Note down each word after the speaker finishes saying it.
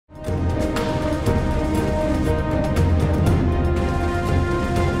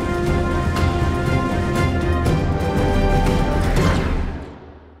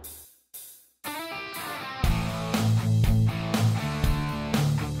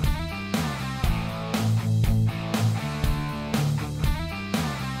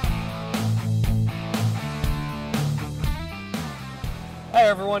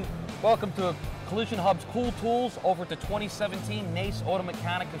everyone. Welcome to Collision Hub's Cool Tools over at the 2017 NACE Auto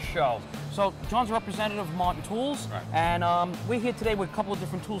Mechanica Show. So John's a representative of Martin Tools, right. And we're here today with a couple of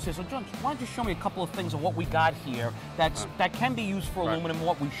different tools here. So John, why don't you show me a couple of things of what we got here that can be used for aluminum and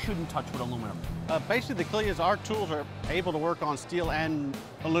what we shouldn't touch with aluminum? Basically, the key is our tools are able to work on steel and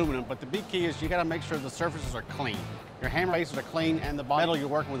aluminum, but the big key is you got to make sure the surfaces are clean. Your hammer bases are clean and the metal you're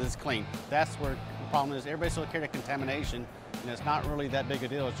working with is clean. That's where the problem is. Everybody's so scared of contamination, and it's not really that big a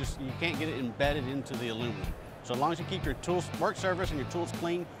deal. It's just you can't get it embedded into the aluminum. So as long as you keep your tools work surface and your tools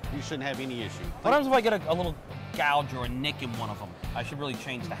clean, you shouldn't have any issue. What happens if I get a little gouge or a nick in one of them? I should really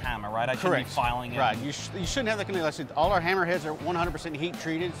change the hammer, right? I shouldn't be filing it. Right. You shouldn't have that kind of. Like I said, all our hammer heads are 100% heat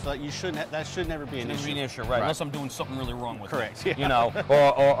treated, so that should never be an issue. Right? Unless I'm doing something really wrong with Correct. it. Yeah. You know,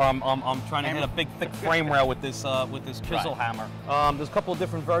 or I'm trying to hit a big thick frame rail with this chisel hammer. There's a couple of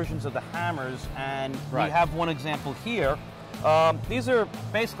different versions of the hammers, and we have one example here. These are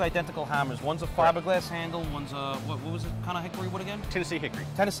basically identical hammers. One's a fiberglass handle, one's a, what was it, kind of hickory wood again? Tennessee hickory.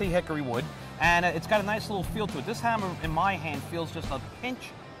 Tennessee hickory wood. And it's got a nice little feel to it. This hammer in my hand feels just a pinch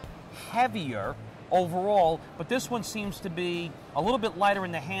heavier overall, but this one seems to be a little bit lighter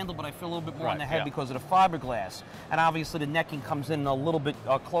in the handle, but I feel a little bit more on the head because of the fiberglass. And obviously the necking comes in a little bit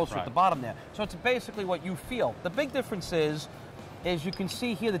closer at the bottom there. So it's basically what you feel. The big difference is you can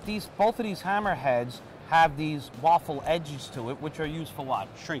see here that both of these hammer heads have these waffle edges to it, which are used for what?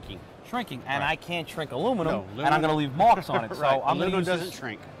 Shrinking. Shrinking, and I can't shrink aluminum, and I'm going to leave marks on it. So I'm going to use doesn't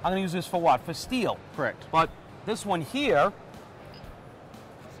shrink. I'm going to use this for what? For steel. Correct. But this one here,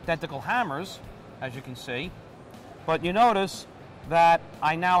 identical hammers, as you can see, but you notice that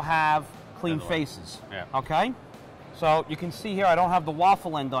I now have clean faces. Yeah. Okay? So you can see here I don't have the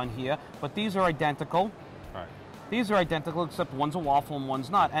waffle end on here, but these are identical. These are identical, except one's a waffle and one's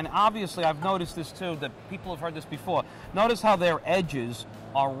not. And obviously, I've noticed this too, that people have heard this before. Notice how their edges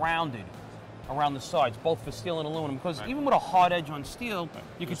are rounded around the sides, both for steel and aluminum, because even with a hard edge on steel,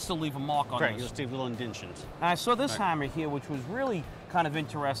 you could still leave a mark on Correct, this. you'll still have little indentions. And I saw this hammer here, which was really kind of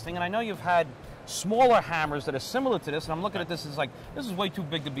interesting, and I know you've had smaller hammers that are similar to this, and I'm looking at this as like, this is way too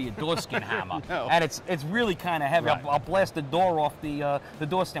big to be a door skin hammer. And it's really kind of heavy. I'll blast the door off the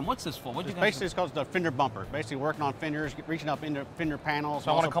door stem. What's this for? Basically, it's called the fender bumper. Basically working on fenders, reaching up into fender panels.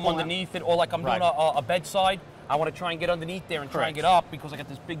 So I want to come underneath it, or like I'm doing a bedside, I want to try and get underneath there and try and get up, because I got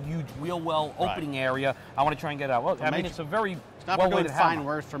this big, huge wheel well opening area. I want to try and get out. Well, I mean, it's a very well-weighted hammer. Fine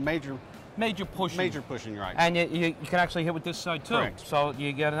work for major pushing. Major pushing, right. And you can actually hit with this side too. Correct. So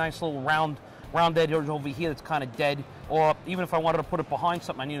you get a nice little round edge over here that's kind of dead, or even if I wanted to put it behind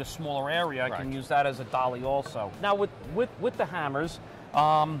something, I need a smaller area, I can use that as a dolly also. Now with the hammers,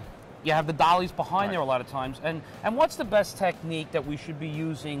 you have the dollies behind there a lot of times, and what's the best technique that we should be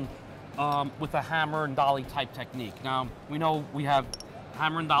using with a hammer and dolly type technique? Now, we know we have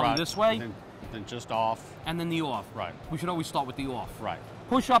hammer and dolly this way. Then just off. And then the off. Right. We should always start with the off. Right.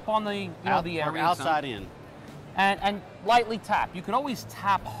 Push up on the, the area. Outside in. And lightly tap. You can always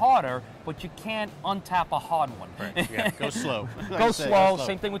tap harder, but you can't untap a hard one. Right. Yeah, go slow. Go slow.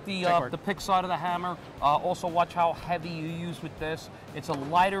 Same thing with the pick side of the hammer. Also watch how heavy you use with this. It's a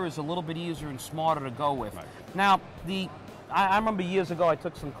lighter, is a little bit easier and smarter to go with. Right. Now, I remember years ago I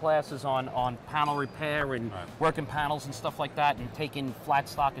took some classes on panel repair and working panels and stuff like that, and taking flat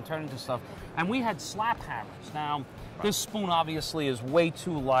stock and turning into stuff. And we had slap hammers. Now, this spoon obviously is way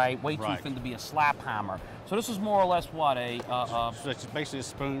too light, way too thin to be a slap hammer. So this is more or less what so it's basically a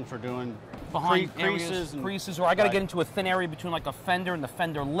spoon for doing behind creases, or I got to get into a thin area between like a fender and the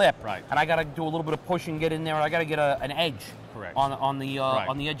fender lip, and I got to do a little bit of push and get in there, and I got to get an edge on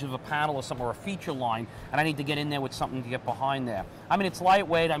the edge of a panel or something, or a feature line, and I need to get in there with something to get behind there. I mean, it's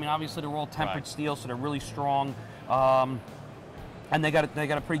lightweight. I mean, obviously they're all tempered steel, so they're really strong, and they got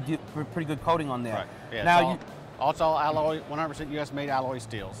a pretty good coating on there. Right. Yeah, now. Also alloy, 100% US made alloy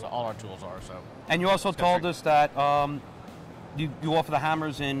steel, so all our tools are. So. And you also told us that you offer the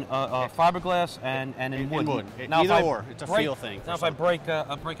hammers in fiberglass and in wood. Now, either or, it's a feel thing. Now, if I break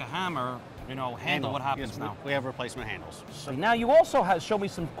a hammer, handle, what happens now? We have replacement handles. So now you also show me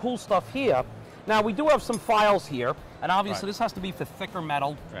some cool stuff here. Now we do have some files here, and obviously this has to be for thicker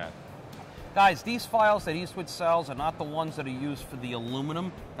metal. Right. Guys, these files that Eastwood sells are not the ones that are used for the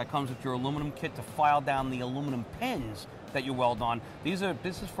aluminum that comes with your aluminum kit to file down the aluminum pins that you weld on. This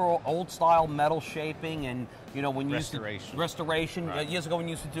is for old style metal shaping, and when you restoration. Years ago when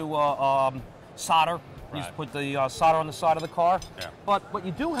you used to do solder, you used to put the solder on the side of the car. Yeah. But what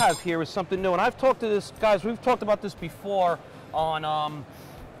you do have here is something new, and I've talked to this, guys. We've talked about this before on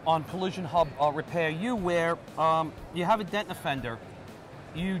Collision Hub Repair You, where you have a dent in the fender.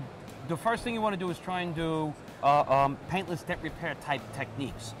 The first thing you want to do is try and do paintless dent repair type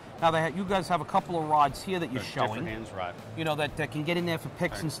techniques. Now, you guys have a couple of rods here that you're showing. Different hands, right. You know, that can get in there for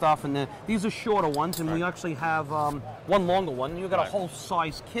picks and stuff. And these are shorter ones, and we actually have one longer one. And you've got a whole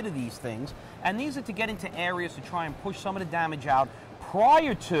size kit of these things. And these are to get into areas to try and push some of the damage out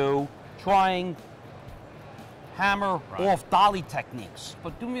prior to trying hammer off dolly techniques.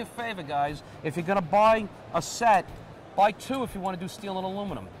 But do me a favor, guys. If you're going to buy a set, buy two if you want to do steel and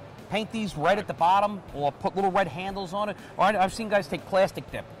aluminum. Paint these red at the bottom, or put little red handles on it. Or I've seen guys take plastic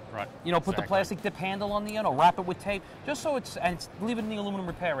dip. Right. You know, put the plastic dip handle on the end, or wrap it with tape, just so leave it in the aluminum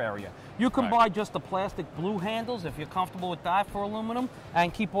repair area. You can buy just the plastic blue handles if you're comfortable with that for aluminum,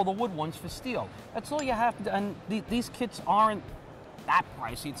 and keep all the wood ones for steel. That's all you have to do. And these kits aren't that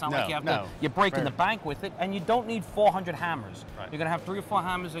pricey. It's not like you have you're breaking the bank with it, and you don't need 400 hammers. Right. You're gonna have 3 or 4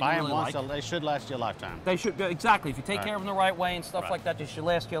 hammers that you really like. So they should last you a lifetime. They should, exactly. If you take care of them the right way and stuff like that, they should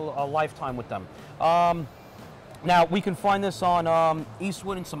last you a lifetime with them. Now, we can find this on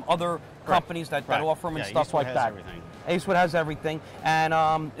Eastwood and some other companies that offer them and stuff Eastwood like has that. Everything. Eastwood has everything.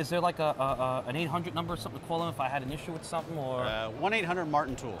 And is there like an 800 number or something to call them if I had an issue with something? Or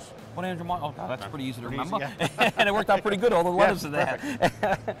 1-800-Martin Tools. 1-800-Martin. Oh, God, that's pretty easy to remember. Easy, And it worked out pretty good, all the letters of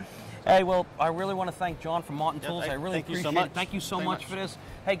that. Hey, well, I really want to thank John from Martin Tools. I really appreciate it. Thank you so much for this.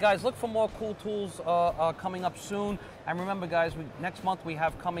 Hey, guys, look for more cool tools coming up soon. And remember, guys, next month we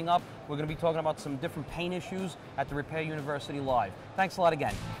have coming up, we're going to be talking about some different paint issues at the Repair University Live. Thanks a lot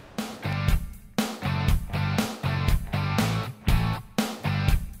again.